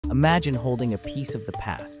Imagine holding a piece of the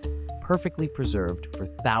past, perfectly preserved for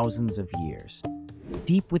thousands of years.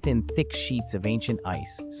 Deep within thick sheets of ancient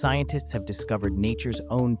ice, scientists have discovered nature's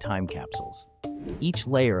own time capsules. Each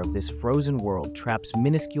layer of this frozen world traps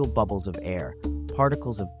minuscule bubbles of air,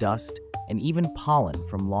 particles of dust, and even pollen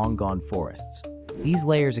from long-gone forests. These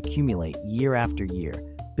layers accumulate year after year,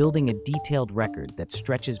 building a detailed record that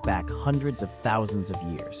stretches back hundreds of thousands of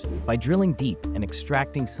years. By drilling deep and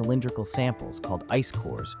extracting cylindrical samples called ice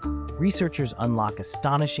cores, researchers unlock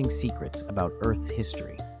astonishing secrets about Earth's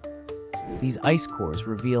history. These ice cores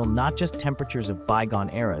reveal not just temperatures of bygone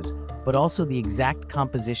eras, but also the exact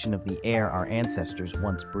composition of the air our ancestors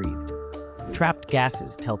once breathed. Trapped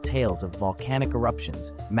gases tell tales of volcanic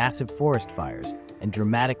eruptions, massive forest fires, and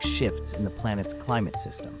dramatic shifts in the planet's climate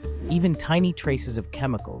system. Even tiny traces of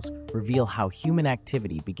chemicals reveal how human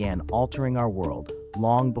activity began altering our world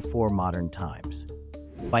long before modern times.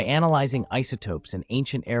 By analyzing isotopes and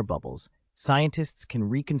ancient air bubbles, scientists can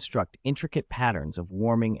reconstruct intricate patterns of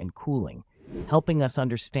warming and cooling, helping us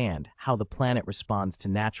understand how the planet responds to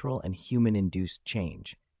natural and human-induced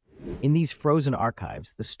change. In these frozen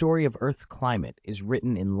archives, the story of Earth's climate is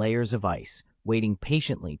written in layers of ice, waiting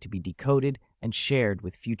patiently to be decoded and shared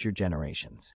with future generations.